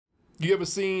You ever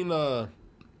seen, let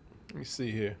me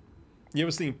see here. You ever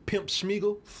seen Pimp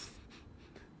Schmeagle?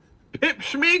 Pimp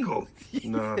Schmeagle?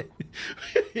 No.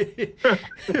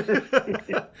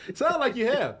 Sound like you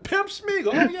have. Pimp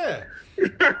Schmeagle, oh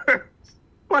yeah.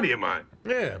 Buddy of mine.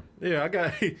 Yeah, I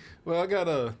got, well,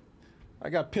 I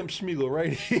got Pimp Schmeagle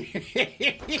right here.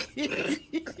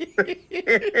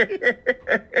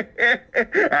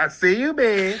 I see you,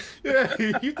 man. Yeah,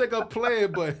 you think I'm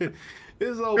playing, but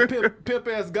this old pimp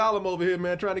ass Gollum over here,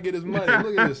 man, trying to get his money.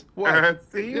 Look at this. What? I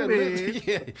see you, man.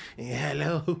 Yeah,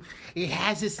 hello. He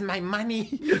has this my money.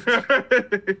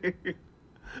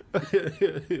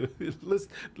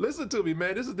 listen to me,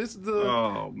 man. This is the.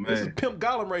 Oh man. This is Pimp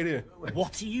Gollum right here.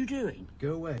 What are you doing?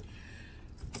 Go away.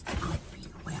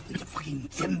 Welcome to fucking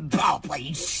Zimbabwe,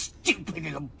 you stupid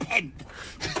little pimp.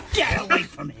 Get away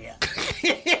from here.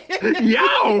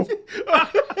 Yo!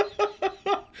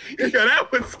 Yeah,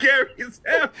 that was scary as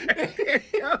hell.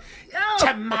 Yo.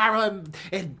 Tomorrow,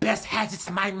 it best has it's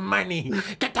my money.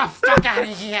 Get the fuck out of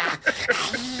here.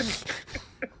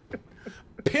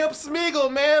 Pimp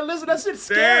Schmeagle, man. Listen, that shit's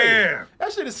scary. Damn.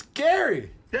 That shit is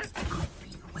scary.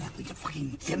 Welcome to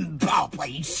fucking Zimbabwe,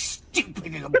 you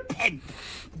stupid little pimp.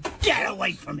 Get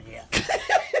away from here.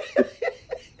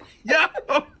 Yo!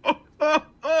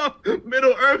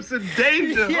 Middle Earth's in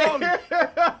danger. Yeah.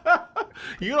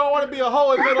 You don't want to be a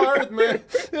hoe in Middle Earth, man.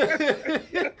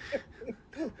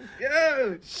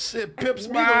 Yeah. Shit, Pimp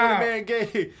Schmeagle, when the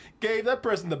man gave that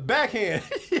person the backhand.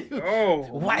 Oh,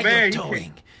 What man. are you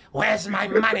doing? Where's my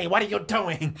money? What are you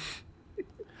doing?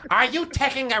 Are you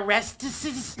taking arrests?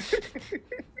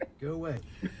 Go away.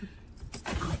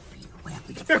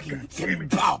 Welcome to fucking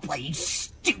Zimbabwe, you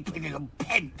stupid little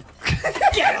pimp.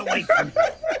 Get away from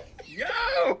here.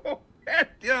 Yo!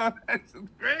 That's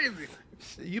crazy.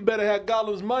 You better have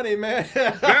Gollum's money, man.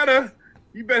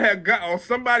 You better have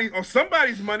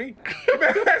somebody's money. You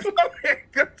better have somebody,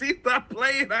 because he's not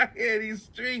playing out here in these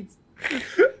streets.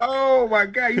 Oh my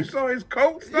God! You saw his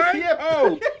coat, son? Yeah,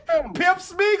 Oh, Pimp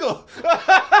Schmeagle.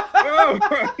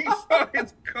 oh, you saw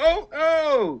his coat?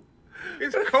 Oh,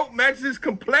 his coat matches his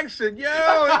complexion. Yo,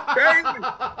 it's crazy.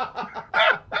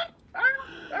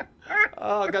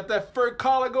 Oh, got that fur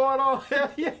collar going on.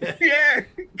 Yeah. Yeah,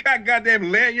 got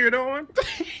goddamn lanyard on.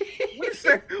 What it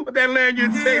say? What that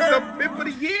lanyard say? Something for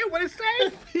the year? What it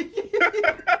say?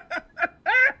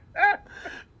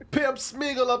 Pimp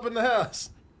Schmeagle up in the house.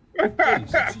 What are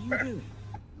you doing?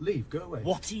 Leave. Go away.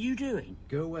 What are you doing?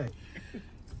 Go away.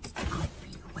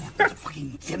 Welcome to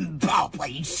fucking Zimbabwe,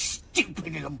 you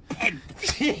stupid little pimp.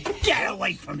 Get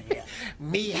away from here.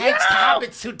 Me hates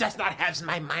hobbits who does not have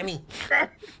my money.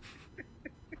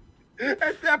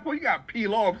 At that point, you got to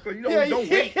peel off, so you don't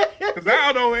wait. Because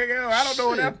I don't know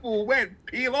where that fool went.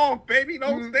 Peel off, baby.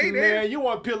 Don't stay there. Man, you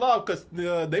want to peel off because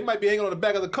they might be hanging on the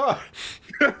back of the car.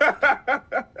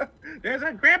 There's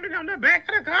a grabbing on the back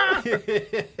of the car.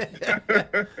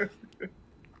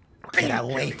 Get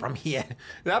away from here.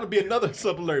 That'll be another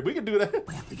sub alert. We can do that.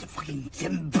 Welcome to fucking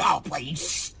Zimbabwe, you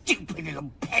stupid little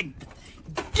pimp.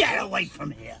 Get away from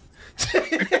here.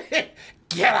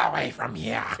 Get away from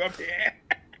here. Come here.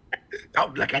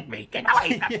 Don't look at me. Get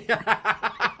away from me.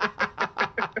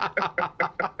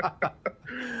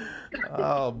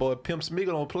 Oh boy, Pimp Schmeagle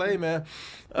don't play, man.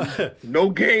 No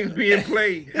games being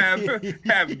played.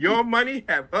 Have your money,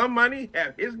 have her money,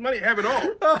 have his money, have it all.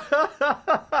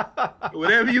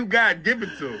 Whatever you got, give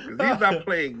it to him. Because he's not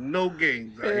playing no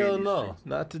games. Hell no,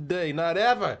 not today, not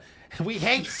ever. We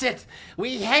hate it.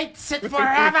 We hate it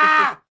forever.